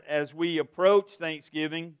as we approach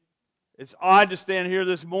Thanksgiving. It's odd to stand here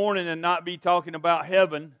this morning and not be talking about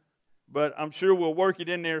heaven, but I'm sure we'll work it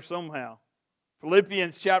in there somehow.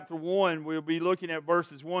 Philippians chapter 1, we'll be looking at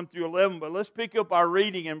verses 1 through 11, but let's pick up our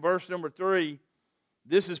reading in verse number 3.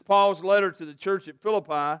 This is Paul's letter to the church at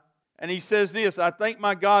Philippi, and he says this, I thank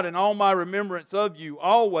my God in all my remembrance of you,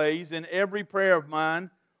 always in every prayer of mine,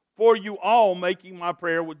 for you all making my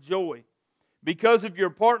prayer with joy, because of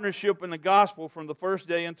your partnership in the gospel from the first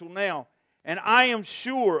day until now. And I am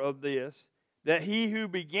sure of this, that he who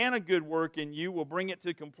began a good work in you will bring it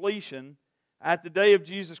to completion at the day of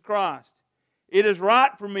Jesus Christ. It is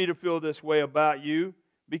right for me to feel this way about you,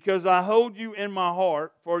 because I hold you in my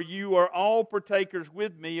heart, for you are all partakers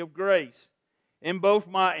with me of grace, in both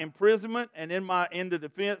my imprisonment and in the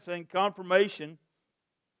defense and confirmation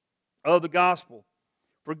of the gospel.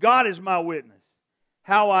 For God is my witness,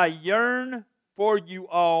 how I yearn for you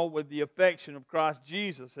all with the affection of Christ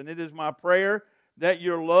Jesus. And it is my prayer that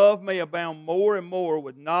your love may abound more and more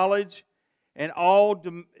with knowledge and all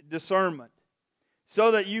discernment,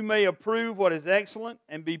 so that you may approve what is excellent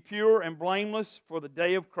and be pure and blameless for the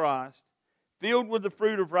day of Christ, filled with the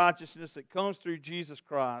fruit of righteousness that comes through Jesus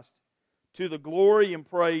Christ, to the glory and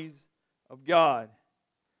praise of God.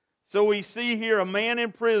 So we see here a man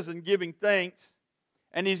in prison giving thanks,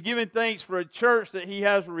 and he's giving thanks for a church that he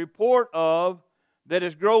has a report of that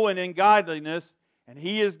is growing in godliness, and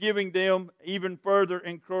he is giving them even further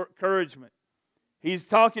encouragement. He's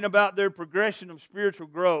talking about their progression of spiritual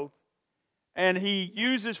growth, and he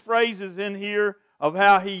uses phrases in here of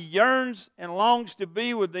how he yearns and longs to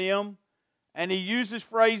be with them, and he uses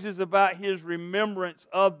phrases about his remembrance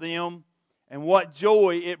of them and what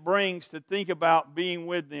joy it brings to think about being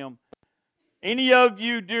with them. Any of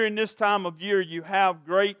you during this time of year, you have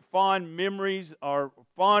great fond memories or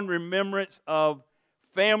fond remembrance of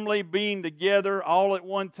family being together all at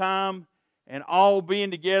one time and all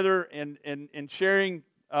being together and sharing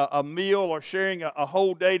a meal or sharing a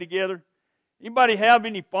whole day together? Anybody have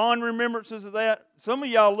any fond remembrances of that? Some of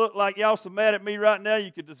y'all look like y'all so mad at me right now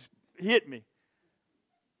you could just hit me.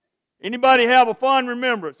 Anybody have a fond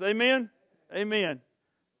remembrance? Amen? Amen.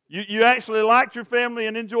 You actually liked your family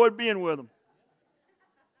and enjoyed being with them.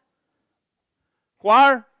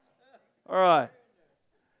 Choir? All right.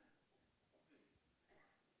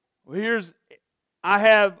 Well, I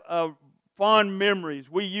have fond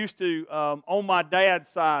memories. We used to, on my dad's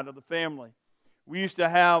side of the family, we used to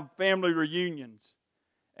have family reunions.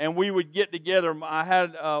 And we would get together. I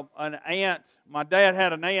had an aunt. My dad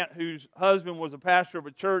had an aunt whose husband was a pastor of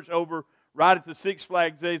a church over right at the Six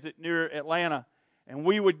Flags exit near Atlanta. And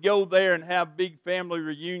we would go there and have big family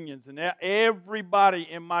reunions. And everybody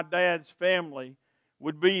in my dad's family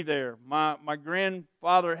would be there. My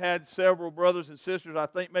grandfather had several brothers and sisters, I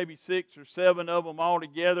think maybe 6 or 7 of them all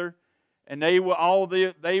together. And they were all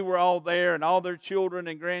there, and all their children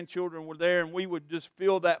and grandchildren were there, and we would just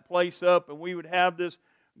fill that place up, and we would have this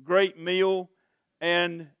great meal.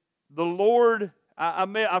 And the Lord,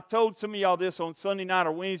 I've told some of y'all this on Sunday night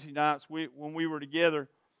or Wednesday nights when we were together.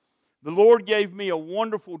 The Lord gave me a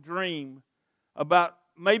wonderful dream about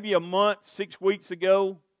maybe a month, 6 weeks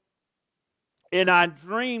ago. And I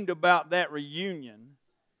dreamed about that reunion.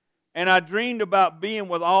 And I dreamed about being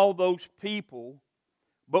with all those people,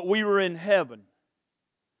 but we were in heaven.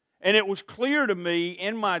 And it was clear to me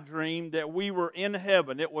in my dream that we were in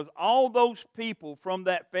heaven. It was all those people from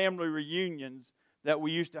that family reunions that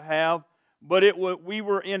we used to have, but we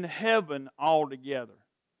were in heaven all together.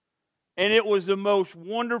 And it was the most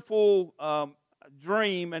wonderful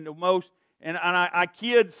dream, and I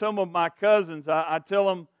kid some of my cousins. I tell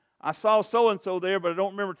them, I saw so-and-so there, but I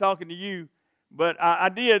don't remember talking to you. But I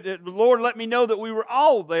did. The Lord let me know that we were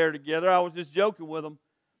all there together. I was just joking with them.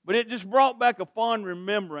 But it just brought back a fond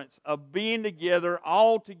remembrance of being together,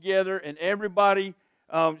 all together, and everybody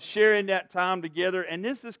sharing that time together. And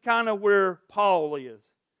this is kind of where Paul is.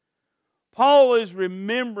 Paul is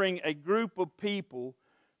remembering a group of people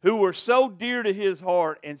who were so dear to his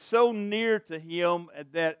heart and so near to him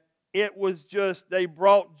that it was just, they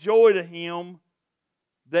brought joy to him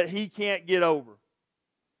that he can't get over.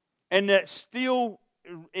 And that still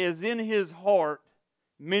is in his heart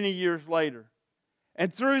many years later.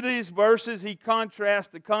 And through these verses, he contrasts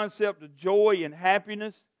the concept of joy and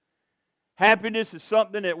happiness. Happiness is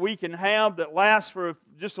something that we can have that lasts for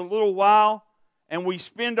just a little while, and we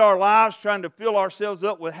spend our lives trying to fill ourselves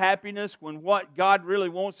up with happiness when what God really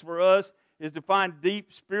wants for us is to find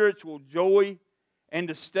deep spiritual joy and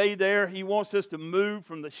to stay there. He wants us to move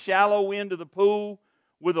from the shallow end of the pool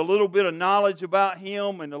with a little bit of knowledge about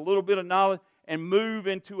Him and a little bit of knowledge, and move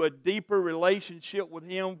into a deeper relationship with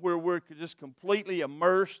Him where we're just completely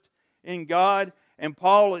immersed in God. And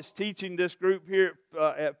Paul is teaching this group here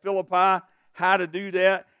at Philippi how to do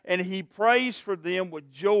that. And he prays for them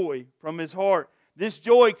with joy from his heart. This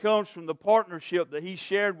joy comes from the partnership that he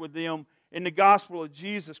shared with them in the gospel of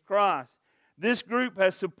Jesus Christ. This group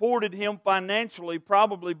has supported him financially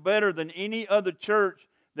probably better than any other church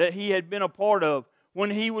that he had been a part of.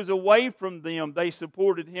 When he was away from them, they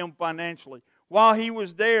supported him financially. While he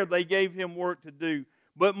was there, they gave him work to do.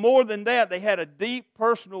 But more than that, they had a deep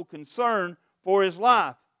personal concern for his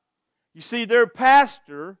life. You see, their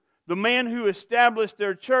pastor, the man who established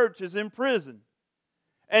their church, is in prison.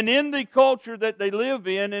 And in the culture that they live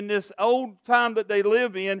in this old time that they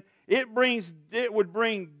live in, it would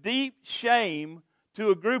bring deep shame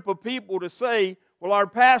to a group of people to say, well, our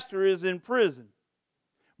pastor is in prison.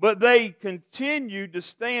 But they continued to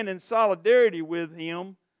stand in solidarity with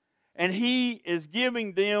him, and he is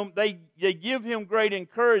giving them, they give him great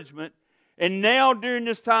encouragement. And now during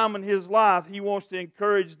this time in his life, he wants to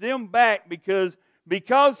encourage them back because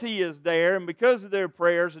he is there and because of their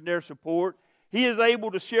prayers and their support, he is able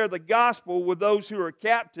to share the gospel with those who are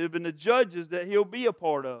captive and the judges that he'll be a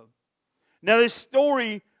part of. Now this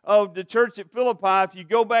story of the church at Philippi, if you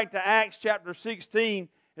go back to Acts chapter 16,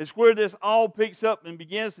 is where this all picks up and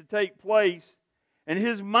begins to take place. And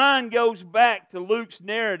his mind goes back to Luke's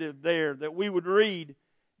narrative there that we would read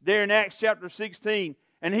there in Acts chapter 16.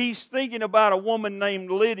 And he's thinking about a woman named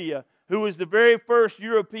Lydia, who was the very first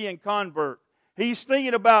European convert. He's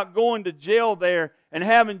thinking about going to jail there and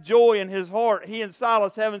having joy in his heart. He and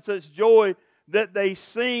Silas having such joy that they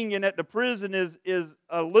sing and that the prison is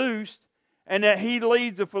loosed, and that he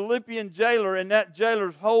leads a Philippian jailer and that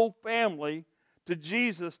jailer's whole family to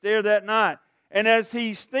Jesus there that night. And as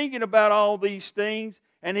he's thinking about all these things,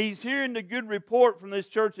 and he's hearing the good report from this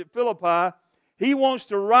church at Philippi, he wants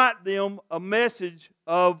to write them a message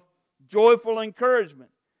of joyful encouragement.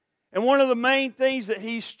 And one of the main things that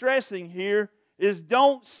he's stressing here is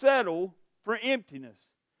don't settle for emptiness.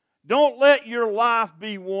 Don't let your life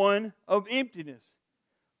be one of emptiness.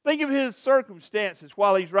 Think of his circumstances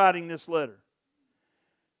while he's writing this letter.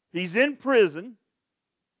 He's in prison.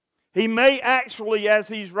 He may actually, as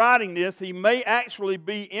he's writing this, he may actually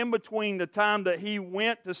be in between the time that he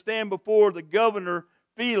went to stand before the governor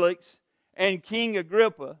Felix and King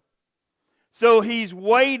Agrippa. So he's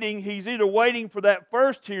waiting. He's either waiting for that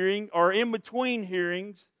first hearing or in between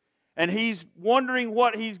hearings, and he's wondering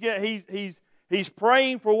what he's going. He's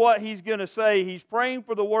praying for what he's going to say. He's praying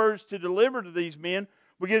for the words to deliver to these men,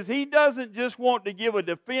 because he doesn't just want to give a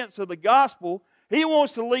defense of the gospel. He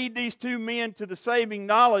wants to lead these two men to the saving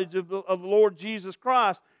knowledge of the Lord Jesus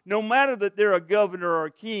Christ, no matter that they're a governor or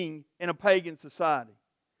a king in a pagan society.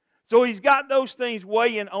 So he's got those things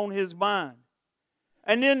weighing on his mind.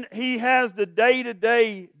 And then he has the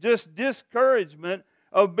day-to-day just discouragement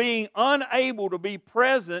of being unable to be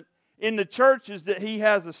present in the churches that he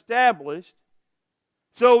has established.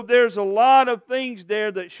 So there's a lot of things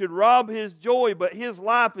there that should rob his joy, but his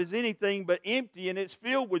life is anything but empty, and it's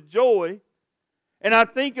filled with joy. And I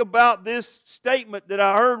think about this statement that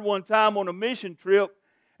I heard one time on a mission trip,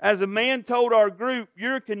 as a man told our group,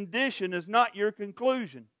 your condition is not your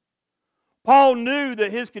conclusion. Paul knew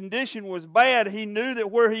that his condition was bad. He knew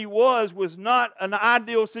that where he was not an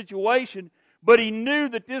ideal situation, but he knew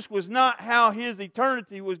that this was not how his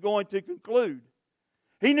eternity was going to conclude.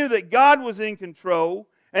 He knew that God was in control,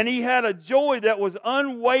 and he had a joy that was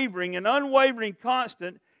unwavering and unwavering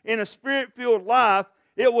constant in a spirit-filled life.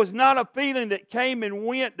 It was not a feeling that came and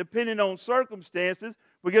went depending on circumstances,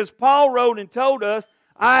 because Paul wrote and told us,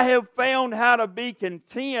 I have found how to be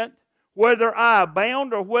content, whether I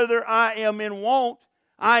abound or whether I am in want,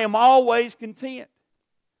 I am always content.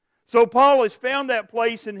 So Paul has found that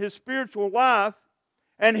place in his spiritual life,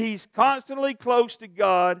 and he's constantly close to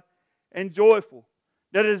God and joyful.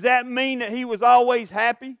 Now, does that mean that he was always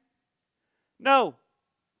happy? No.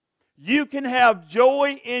 You can have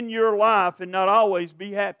joy in your life and not always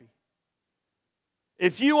be happy.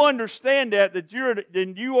 If you understand that,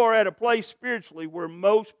 then you are at a place spiritually where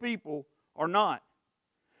most people are not.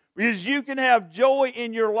 Because you can have joy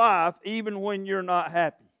in your life even when you're not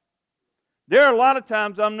happy. There are a lot of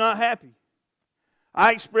times I'm not happy.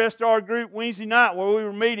 I expressed to our group Wednesday night where we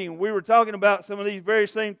were meeting, we were talking about some of these very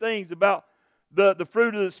same things about the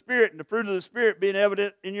fruit of the Spirit, and the fruit of the Spirit being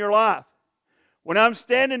evident in your life. When I'm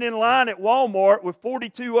standing in line at Walmart with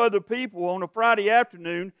 42 other people on a Friday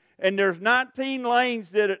afternoon, and there's 19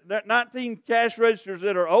 cash registers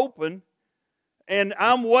that are open, and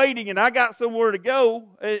I'm waiting, and I got somewhere to go,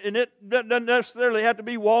 and it doesn't necessarily have to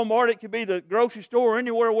be Walmart. It could be the grocery store or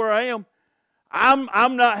anywhere where I am.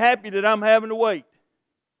 I'm not happy that I'm having to wait.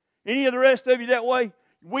 Any of the rest of you that way?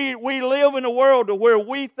 We live in a world where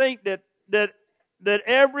we think that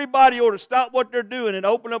everybody ought to stop what they're doing and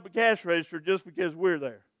open up a cash register just because we're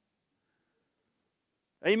there.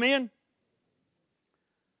 Amen?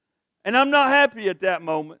 And I'm not happy at that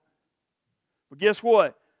moment. But guess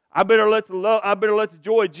what? I better let the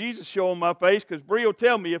joy of Jesus show on my face, because Bree will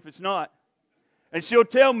tell me if it's not. And she'll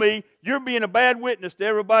tell me, you're being a bad witness to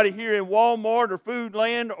everybody here in Walmart or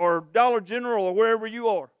Foodland or Dollar General or wherever you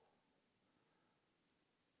are.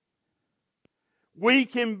 We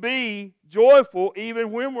can be joyful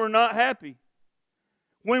even when we're not happy.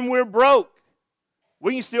 When we're broke,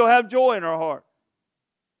 we can still have joy in our heart.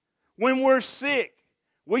 When we're sick,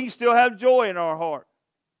 we can still have joy in our heart.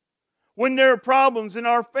 When there are problems in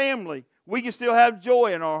our family, we can still have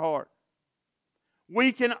joy in our heart.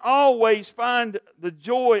 We can always find the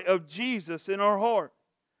joy of Jesus in our heart.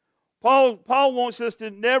 Paul wants us to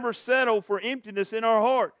never settle for emptiness in our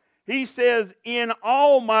heart. He says, in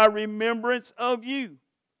all my remembrance of you.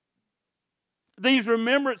 These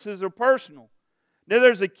remembrances are personal. Now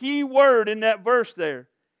there's a key word in that verse there,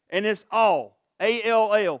 and it's all.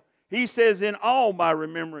 A-L-L. He says, in all my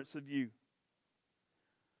remembrance of you.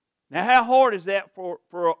 Now how hard is that for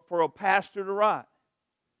a pastor to write?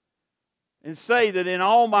 And say that in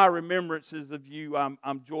all my remembrances of you,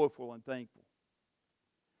 I'm joyful and thankful.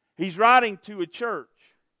 He's writing to a church.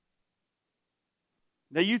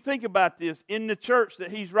 Now you think about this. In the church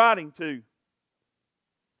that he's writing to,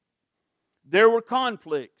 there were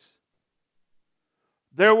conflicts.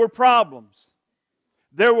 There were problems.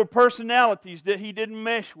 There were personalities that he didn't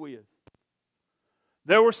mesh with.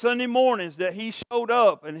 There were Sunday mornings that he showed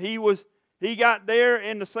up and he got there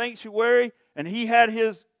in the sanctuary and he had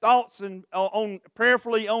his thoughts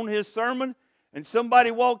prayerfully on his sermon, and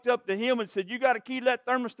somebody walked up to him and said, you got to key that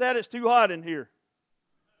thermostat, it's too hot in here.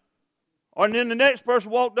 And then the next person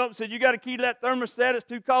walked up and said, you got to key that thermostat, it's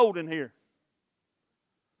too cold in here.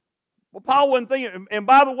 Well, Paul wasn't thinking, and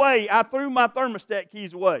by the way, I threw my thermostat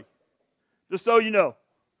keys away, just so you know.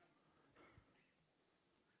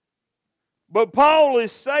 But Paul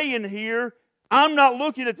is saying here, I'm not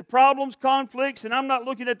looking at the problems, conflicts, and I'm not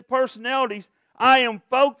looking at the personalities. I am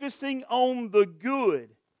focusing on the good.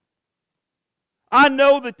 I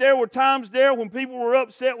know that there were times there when people were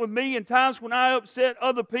upset with me and times when I upset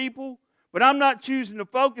other people, but I'm not choosing to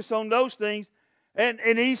focus on those things. And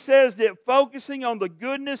he says that focusing on the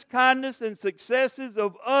goodness, kindness, and successes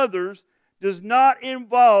of others does not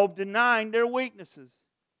involve denying their weaknesses.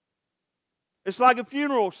 It's like a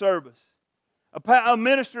funeral service. A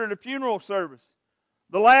minister at a funeral service.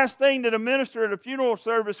 The last thing that a minister at a funeral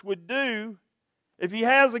service would do, if he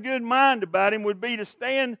has a good mind about him, would be to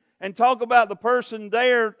stand and talk about the person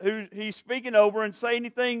there who he's speaking over and say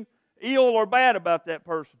anything ill or bad about that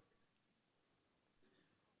person.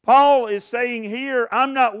 Paul is saying here,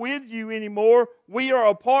 I'm not with you anymore. We are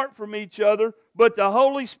apart from each other, but the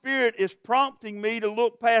Holy Spirit is prompting me to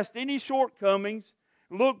look past any shortcomings,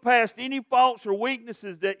 look past any faults or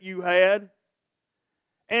weaknesses that you had,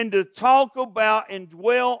 and to talk about and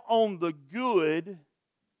dwell on the good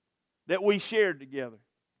that we shared together.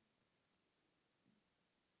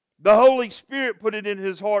 The Holy Spirit put it in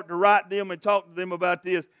his heart to write them and talk to them about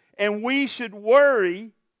this. And we should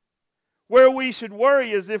worry, where we should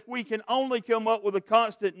worry is if we can only come up with the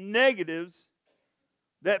constant negatives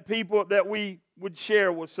that we would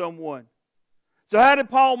share with someone. So how did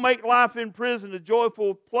Paul make life in prison a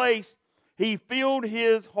joyful place? He filled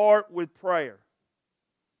his heart with prayer.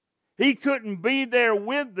 He couldn't be there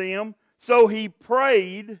with them, so he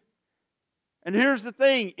prayed. And here's the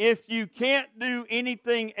thing, if you can't do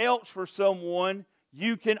anything else for someone,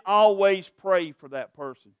 you can always pray for that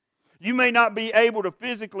person. You may not be able to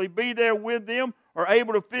physically be there with them or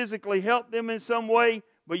able to physically help them in some way,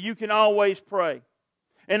 but you can always pray.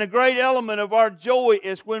 And a great element of our joy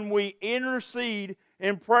is when we intercede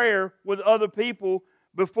in prayer with other people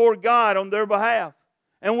before God on their behalf.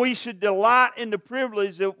 And we should delight in the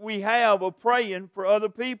privilege that we have of praying for other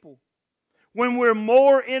people. When we're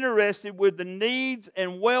more interested with the needs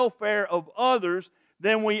and welfare of others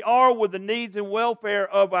than we are with the needs and welfare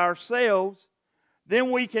of ourselves,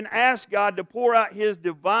 then we can ask God to pour out His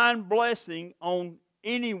divine blessing on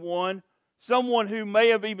anyone, someone who may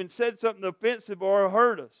have even said something offensive or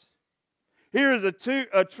hurt us. Here is a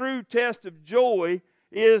true test of joy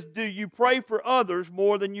is, do you pray for others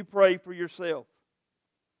more than you pray for yourself?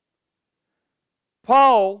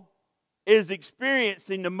 Paul is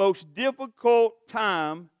experiencing the most difficult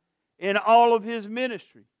time in all of his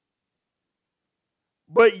ministry.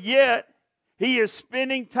 But yet, he is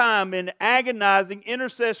spending time in agonizing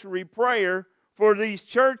intercessory prayer for these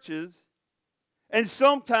churches. And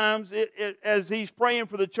sometimes, as he's praying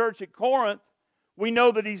for the church at Corinth, we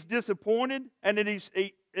know that he's disappointed and that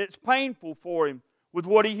it's painful for him with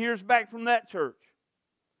what he hears back from that church.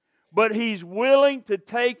 But he's willing to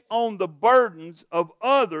take on the burdens of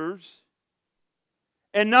others.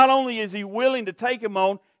 And not only is he willing to take them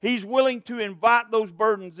on, he's willing to invite those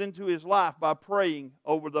burdens into his life by praying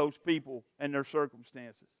over those people and their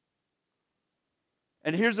circumstances.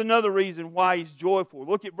 And here's another reason why he's joyful.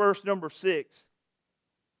 Look at verse number 6.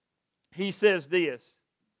 He says this.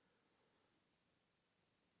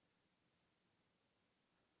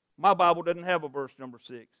 My Bible doesn't have a verse number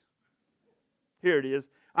 6. Here it is.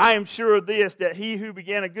 I am sure of this, that he who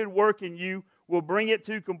began a good work in you will bring it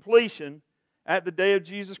to completion at the day of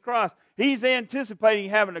Jesus Christ. He's anticipating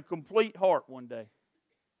having a complete heart one day.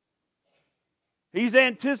 He's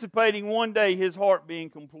anticipating one day his heart being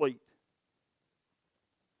complete.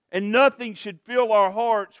 And nothing should fill our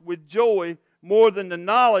hearts with joy more than the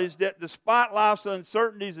knowledge that despite life's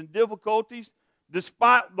uncertainties and difficulties,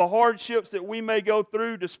 despite the hardships that we may go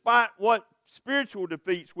through, despite what spiritual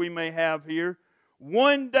defeats we may have here,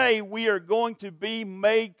 one day we are going to be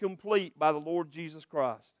made complete by the Lord Jesus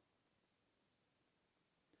Christ.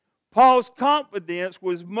 Paul's confidence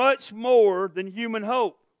was much more than human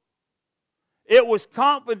hope. It was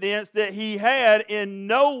confidence that he had in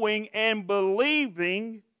knowing and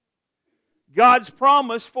believing God's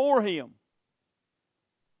promise for him.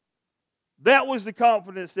 That was the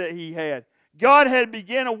confidence that he had. God had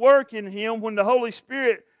begun a work in him when the Holy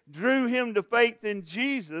Spirit drew him to faith in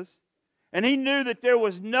Jesus. And he knew that there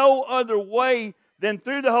was no other way than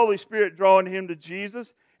through the Holy Spirit drawing him to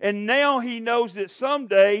Jesus. And now he knows that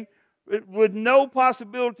someday, with no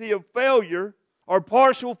possibility of failure or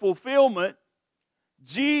partial fulfillment,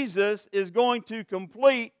 Jesus is going to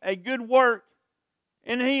complete a good work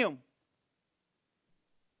in him.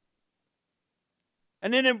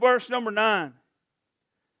 And then in verse number 9,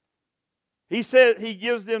 he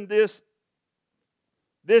gives them this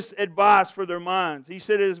advice for their minds. He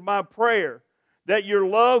said, "It is my prayer that your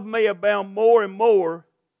love may abound more and more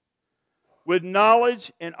with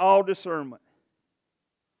knowledge and all discernment."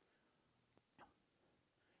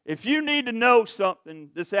 If you need to know something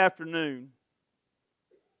this afternoon,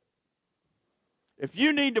 if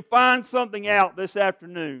you need to find something out this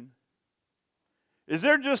afternoon, is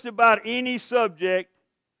there just about any subject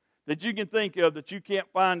that you can think of that you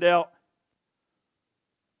can't find out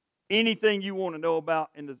anything you want to know about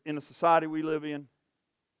in the society we live in?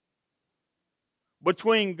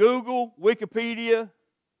 Between Google, Wikipedia,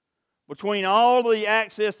 between all the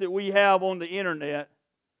access that we have on the internet,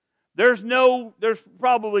 there's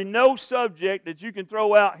probably no subject that you can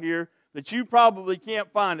throw out here that you probably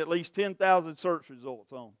can't find at least 10,000 search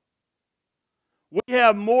results on. We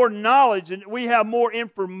have more knowledge and we have more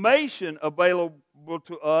information available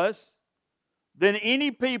to us than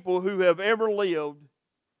any people who have ever lived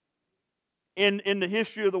in the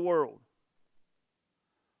history of the world.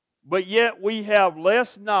 But yet we have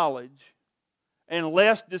less knowledge and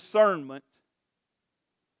less discernment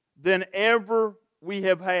than ever we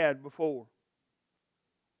have had before.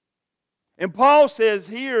 And Paul says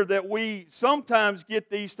here that we sometimes get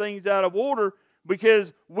these things out of order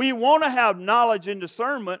because we want to have knowledge and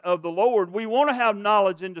discernment of the Lord. We want to have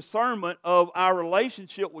knowledge and discernment of our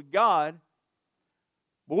relationship with God.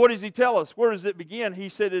 But what does he tell us? Where does it begin? He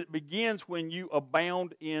said it begins when you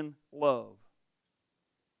abound in love.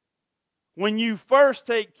 When you first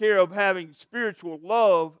take care of having spiritual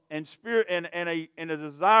love and a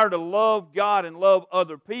desire to love God and love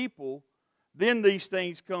other people, then these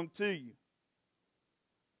things come to you.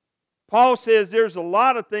 Paul says there's a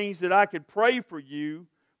lot of things that I could pray for you,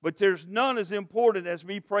 but there's none as important as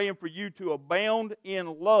me praying for you to abound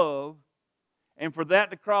in love and for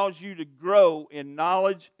that to cause you to grow in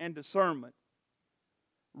knowledge and discernment.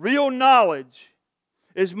 Real knowledge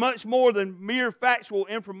is much more than mere factual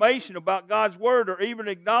information about God's Word or even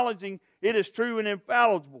acknowledging it is true and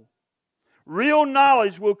infallible. Real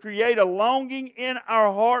knowledge will create a longing in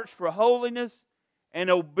our hearts for holiness and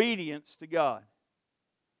obedience to God.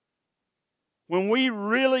 When we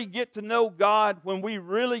really get to know God, when we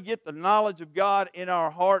really get the knowledge of God in our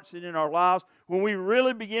hearts and in our lives, when we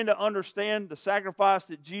really begin to understand the sacrifice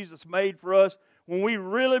that Jesus made for us, when we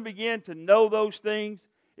really begin to know those things,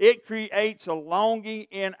 it creates a longing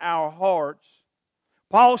in our hearts.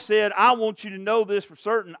 Paul said, I want you to know this for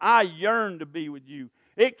certain. I yearn to be with you.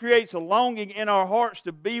 It creates a longing in our hearts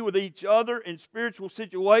to be with each other in spiritual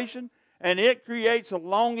situation, and it creates a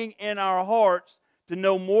longing in our hearts to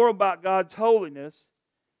know more about God's holiness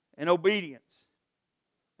and obedience.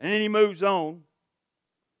 And then he moves on.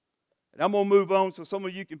 And I'm going to move on so some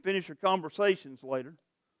of you can finish your conversations later.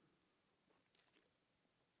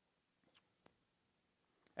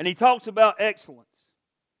 And he talks about excellence.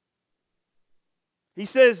 He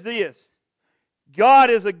says this: God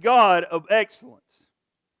is a God of excellence.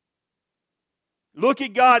 Look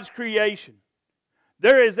at God's creation.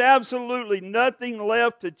 There is absolutely nothing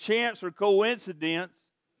left to chance or coincidence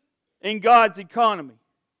in God's economy.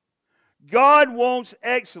 God wants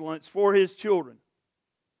excellence for His children.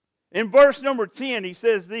 In verse number 10, he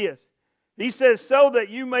says this. He says, so that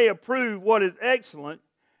you may approve what is excellent,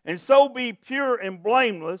 and so be pure and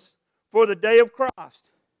blameless for the day of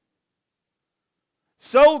Christ.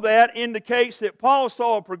 So that indicates that Paul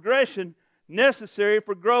saw a progression necessary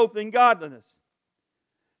for growth in godliness.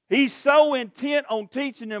 He's so intent on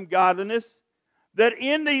teaching them godliness that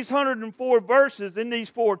in these 104 verses, in these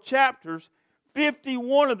 4 chapters,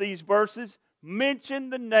 51 of these verses mention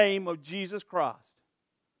the name of Jesus Christ.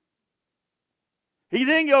 He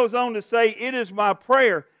then goes on to say, it is my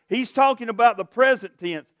prayer. He's talking about the present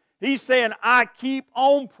tense. He's saying, I keep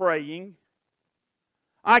on praying.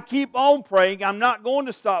 I keep on praying. I'm not going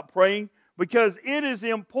to stop praying because it is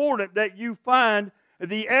important that you find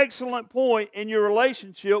the excellent point in your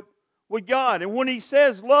relationship with God. And when he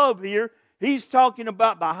says love here, he's talking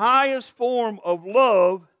about the highest form of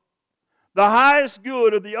love, the highest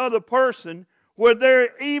good of the other person,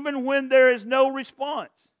 even when there is no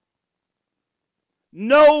response.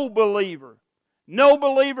 No believer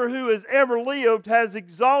who has ever lived has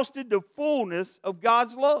exhausted the fullness of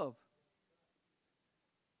God's love.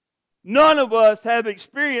 None of us have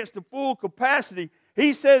experienced the full capacity.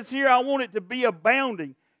 He says here, I want it to be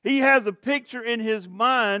abounding. He has a picture in his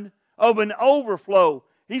mind of an overflow.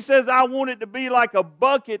 He says, I want it to be like a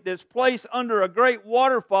bucket that's placed under a great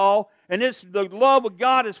waterfall, and the love of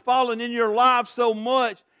God is falling in your life so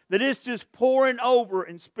much that it's just pouring over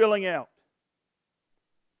and spilling out.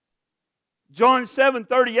 John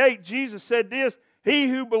 7:38, Jesus said this, he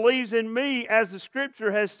who believes in me, as the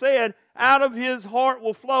Scripture has said, out of his heart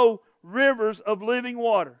will flow rivers of living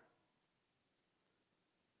water.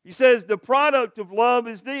 He says the product of love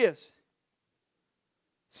is this,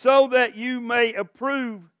 so that you may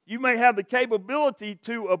approve, you may have the capability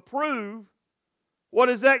to approve what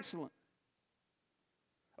is excellent.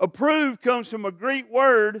 Approve comes from a Greek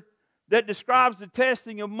word that describes the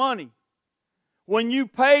testing of money. When you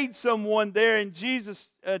paid someone there in Jesus'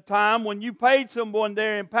 time, when you paid someone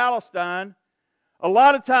there in Palestine, a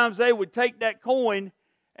lot of times they would take that coin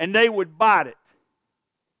and they would bite it.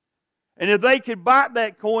 And if they could bite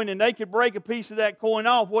that coin and they could break a piece of that coin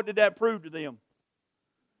off, what did that prove to them?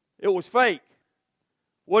 It was fake.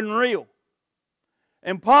 Wasn't real.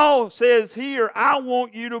 And Paul says here, I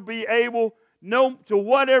want you to be able to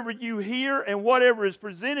whatever you hear and whatever is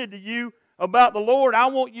presented to you about the Lord, I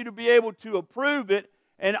want you to be able to approve it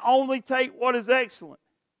and only take what is excellent.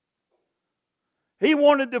 He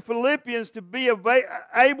wanted the Philippians to be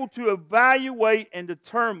able to evaluate and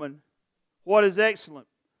determine what is excellent.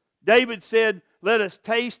 David said, let us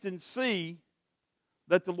taste and see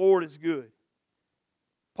that the Lord is good.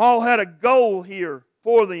 Paul had a goal here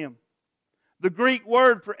for them. The Greek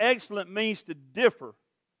word for excellent means to differ.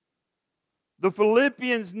 The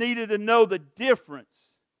Philippians needed to know the difference.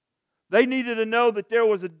 They needed to know that there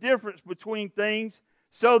was a difference between things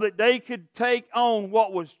so that they could take on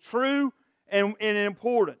what was true and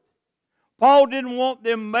important. Paul didn't want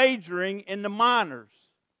them majoring in the minors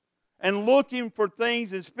and looking for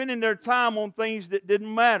things and spending their time on things that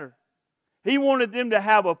didn't matter. He wanted them to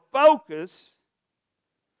have a focus,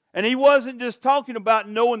 and he wasn't just talking about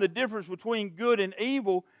knowing the difference between good and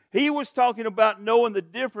evil. He was talking about knowing the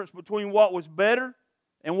difference between what was better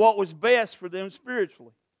and what was best for them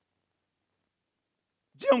spiritually.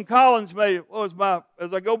 Jim Collins made,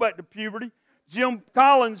 as I go back to puberty, Jim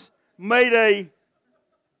Collins made a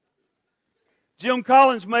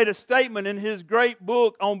statement in his great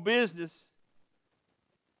book on business.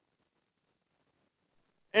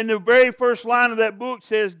 And the very first line of that book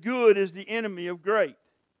says, good is the enemy of great.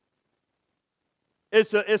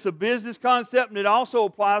 It's a business concept, and it also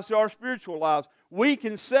applies to our spiritual lives. We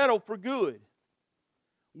can settle for good.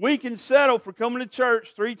 We can settle for coming to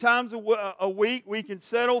church 3 times a week. We can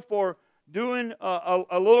settle for doing a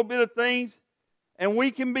little bit of things, and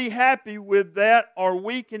we can be happy with that, or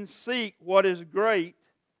we can seek what is great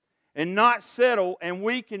and not settle, and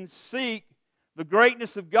we can seek the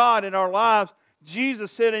greatness of God in our lives. Jesus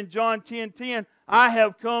said in John 10:10, I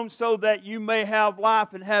have come so that you may have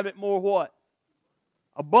life and have it more what?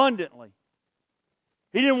 Abundantly.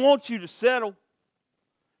 He didn't want you to settle.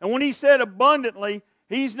 And when he said abundantly,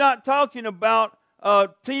 he's not talking about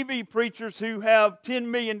TV preachers who have $10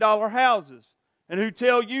 million houses and who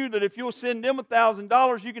tell you that if you'll send them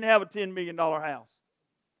 $1,000, you can have a $10 million house.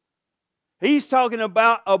 He's talking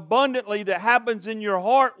about abundantly that happens in your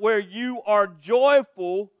heart where you are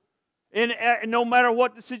joyful in no matter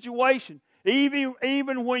what the situation.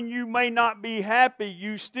 Even when you may not be happy,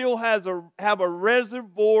 you still have a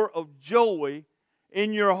reservoir of joy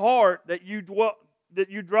in your heart that you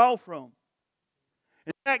draw from.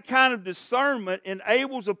 And that kind of discernment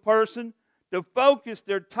enables a person to focus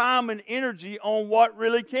their time and energy on what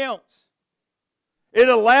really counts. It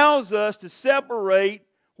allows us to separate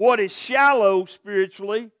what is shallow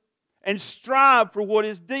spiritually and strive for what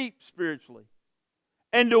is deep spiritually.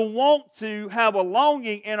 And to want to have a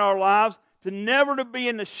longing in our lives to never to be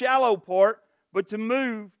in the shallow part, but to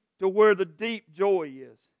move to where the deep joy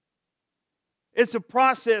is. It's a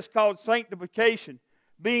process called sanctification,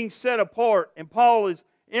 being set apart, and Paul is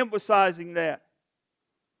emphasizing that.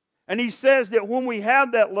 And he says that when we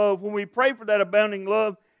have that love, when we pray for that abounding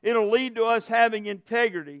love, it'll lead to us having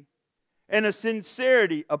integrity and a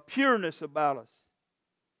sincerity, a pureness about us.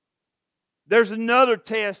 There's another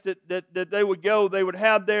test that they would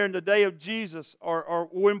have there in the day of Jesus, or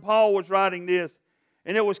when Paul was writing this,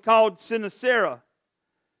 and it was called Sinecera.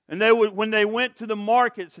 And when they went to the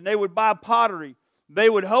markets and they would buy pottery, they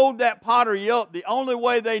would hold that pottery up. The only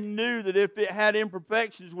way they knew that if it had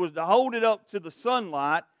imperfections was to hold it up to the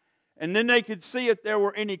sunlight, and then they could see if there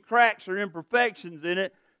were any cracks or imperfections in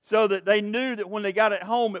it, so that they knew that when they got it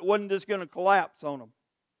home, it wasn't just going to collapse on them.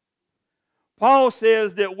 Paul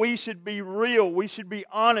says that we should be real, we should be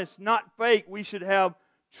honest, not fake. We should have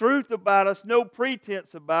truth about us, no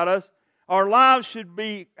pretense about us. Our lives should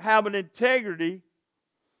have an integrity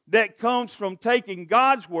that comes from taking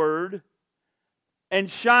God's Word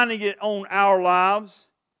and shining it on our lives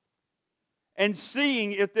and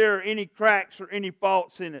seeing if there are any cracks or any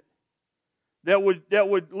faults in it that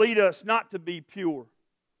would lead us not to be pure.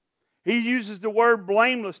 He uses the word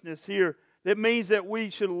blamelessness here. That means that we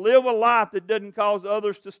should live a life that doesn't cause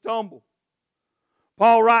others to stumble.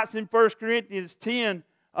 Paul writes in 1 Corinthians 10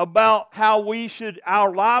 about how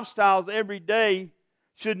our lifestyles every day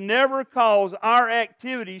our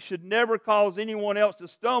activities should never cause anyone else to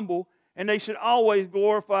stumble, and they should always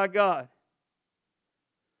glorify God.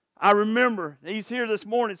 I remember, he's here this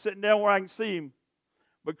morning sitting down where I can see him,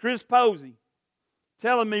 but Chris Posey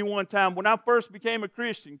telling me one time when I first became a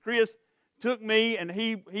Christian, Chris took me and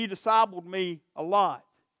he discipled me a lot.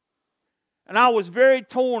 And I was very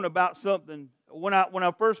torn about something when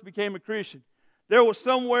I first became a Christian. There was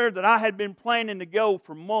somewhere that I had been planning to go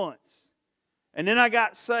for months. And then I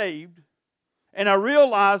got saved, and I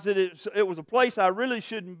realized that it was a place I really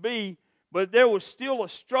shouldn't be, but there was still a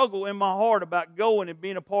struggle in my heart about going and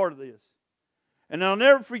being a part of this. And I'll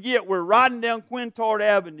never forget, we're riding down Quintard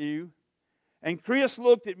Avenue, and Chris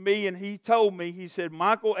looked at me and he told me, he said,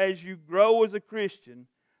 Michael, as you grow as a Christian,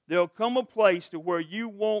 there'll come a place to where you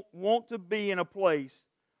won't want to be in a place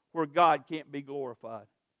where God can't be glorified.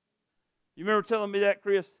 You remember telling me that,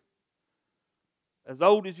 Chris? As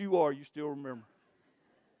old as you are, you still remember.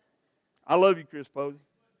 I love you, Chris Posey.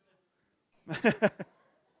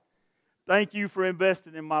 Thank you for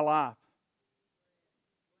investing in my life.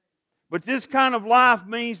 But this kind of life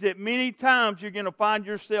means that many times you're going to find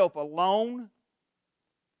yourself alone,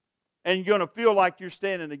 and you're going to feel like you're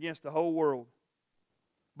standing against the whole world.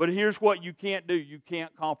 But here's what you can't do. You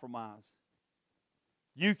can't compromise.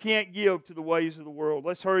 You can't give to the ways of the world.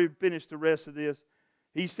 Let's hurry and finish the rest of this.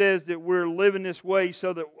 He says that we're living this way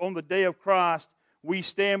so that on the day of Christ, we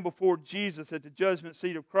stand before Jesus at the judgment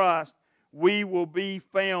seat of Christ. We will be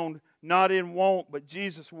found not in want, but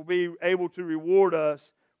Jesus will be able to reward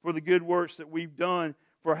us for the good works that we've done,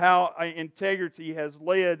 for how integrity has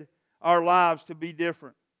led our lives to be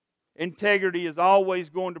different. Integrity is always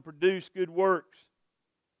going to produce good works.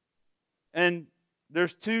 And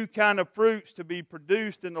there's two kind of fruits to be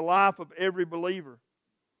produced in the life of every believer.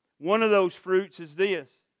 One of those fruits is this.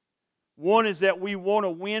 One is that we want to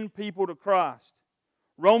win people to Christ.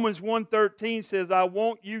 Romans 1:13 says, I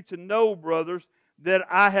want you to know, brothers, that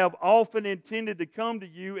I have often intended to come to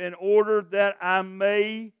you in order that I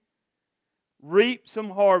may reap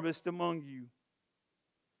some harvest among you.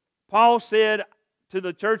 Paul said to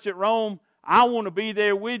the church at Rome, I want to be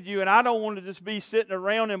there with you, and I don't want to just be sitting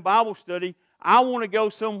around in Bible study. I want to go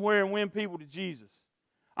somewhere and win people to Jesus.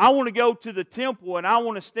 I want to go to the temple, and I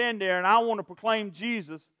want to stand there, and I want to proclaim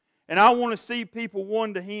Jesus, and I want to see people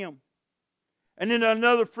won to Him. And then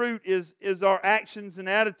another fruit is our actions and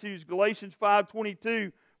attitudes. Galatians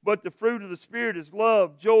 5:22, but the fruit of the Spirit is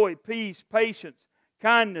love, joy, peace, patience,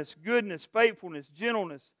 kindness, goodness, faithfulness,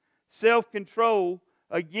 gentleness, self-control.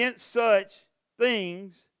 Against such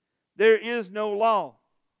things, there is no law.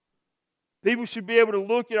 People should be able to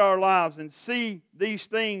look at our lives and see these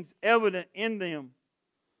things evident in them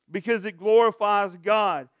because it glorifies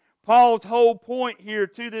God. Paul's whole point here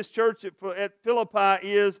to this church at Philippi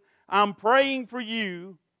is, I'm praying for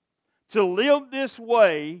you to live this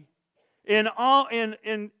way in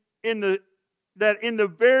the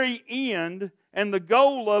very end, and the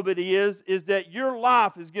goal of it is that your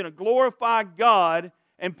life is going to glorify God,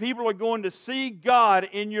 and people are going to see God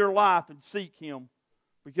in your life and seek Him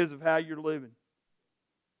because of how you're living.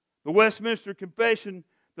 The Westminster Confession,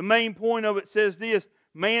 the main point of it says this: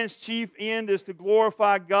 man's chief end is to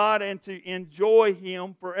glorify God and to enjoy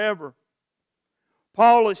Him forever.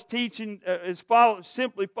 Paul is teaching,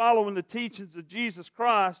 simply following the teachings of Jesus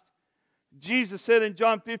Christ. Jesus said in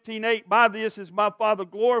John 15:8, by this is my Father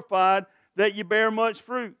glorified, that you bear much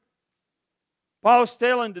fruit. Paul's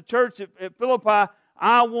telling the church at Philippi,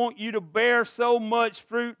 I want you to bear so much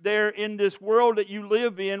fruit there in this world that you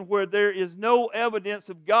live in, where there is no evidence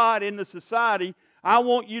of God in the society. I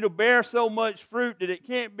want you to bear so much fruit that it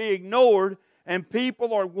can't be ignored, and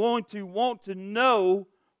people are going to want to know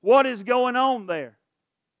what is going on there.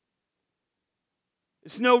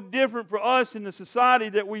 It's no different for us in the society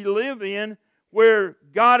that we live in, where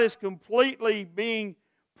God is completely being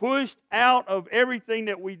pushed out of everything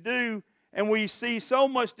that we do, and we see so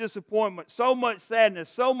much disappointment, so much sadness,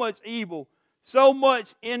 so much evil, so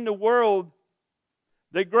much in the world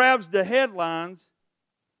that grabs the headlines.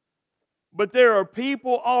 But there are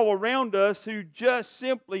people all around us who just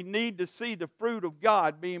simply need to see the fruit of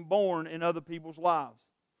God being born in other people's lives.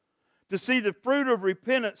 To see the fruit of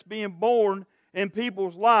repentance being born in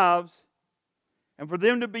people's lives, and for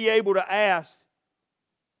them to be able to ask,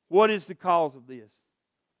 what is the cause of this?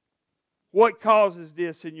 What causes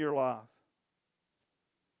this in your life?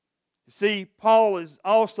 You see, Paul is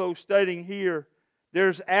also stating here,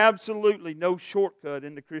 there's absolutely no shortcut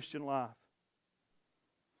in the Christian life.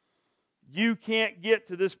 You can't get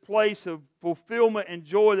to this place of fulfillment and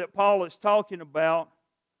joy that Paul is talking about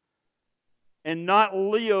and not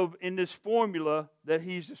live in this formula that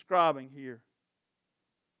he's describing here.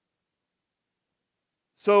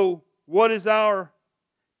 So, what is our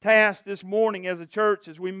task this morning as a church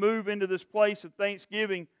as we move into this place of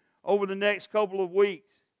Thanksgiving over the next couple of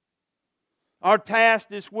weeks? Our task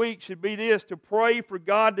this week should be this: to pray for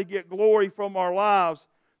God to get glory from our lives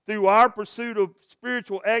through our pursuit of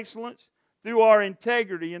spiritual excellence, through our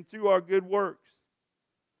integrity, and through our good works.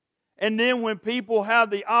 And then when people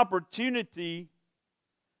have the opportunity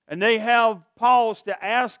and they have pause to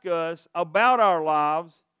ask us about our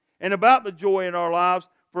lives and about the joy in our lives,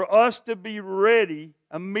 for us to be ready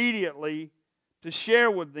immediately to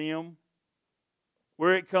share with them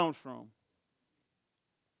where it comes from.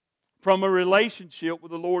 From a relationship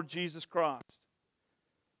with the Lord Jesus Christ.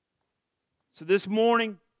 So this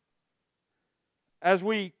morning, as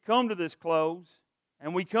we come to this close,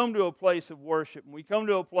 and we come to a place of worship, and we come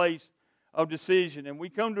to a place of decision, and we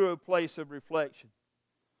come to a place of reflection,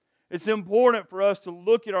 it's important for us to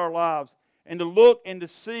look at our lives and to look and to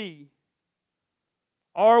see,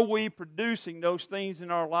 are we producing those things in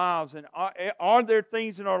our lives? And are there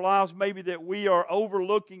things in our lives maybe that we are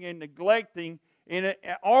overlooking and neglecting? And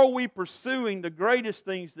are we pursuing the greatest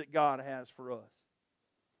things that God has for us?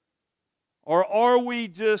 Or are we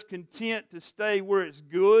just content to stay where it's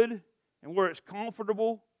good and where it's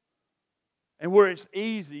comfortable and where it's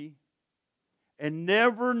easy and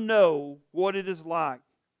never know what it is like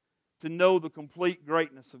to know the complete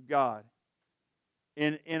greatness of God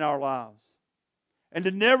in our lives? And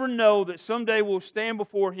to never know that someday we'll stand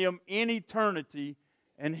before Him in eternity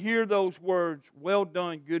and hear those words, well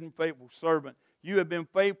done, good and faithful servant. You have been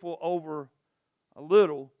faithful over a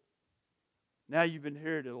little. Now you've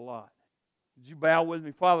inherited a lot. Would you bow with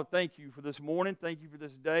me? Father, thank you for this morning. Thank you for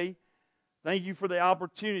this day. Thank you for the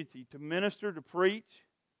opportunity to minister, to preach.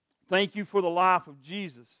 Thank you for the life of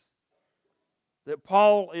Jesus that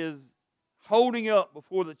Paul is holding up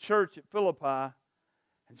before the church at Philippi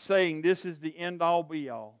and saying, this is the end-all,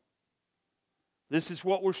 be-all. This is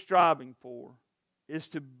what we're striving for, is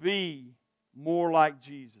to be more like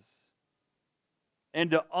Jesus and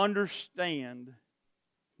to understand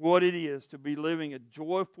what it is to be living a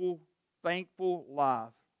joyful, thankful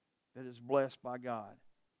life that is blessed by God.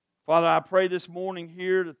 Father, I pray this morning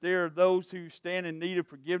here that there are those who stand in need of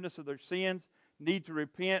forgiveness of their sins, need to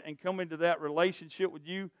repent and come into that relationship with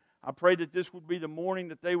you. I pray that this would be the morning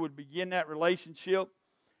that they would begin that relationship.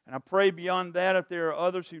 And I pray beyond that, if there are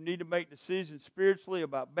others who need to make decisions spiritually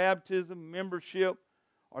about baptism, membership,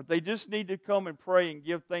 or if they just need to come and pray and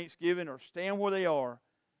give thanksgiving or stand where they are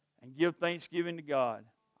and give thanksgiving to God.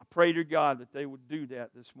 I pray to God that they would do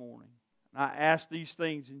that this morning. And I ask these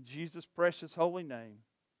things in Jesus' precious holy name.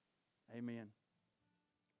 Amen.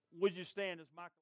 Would you stand as Michael?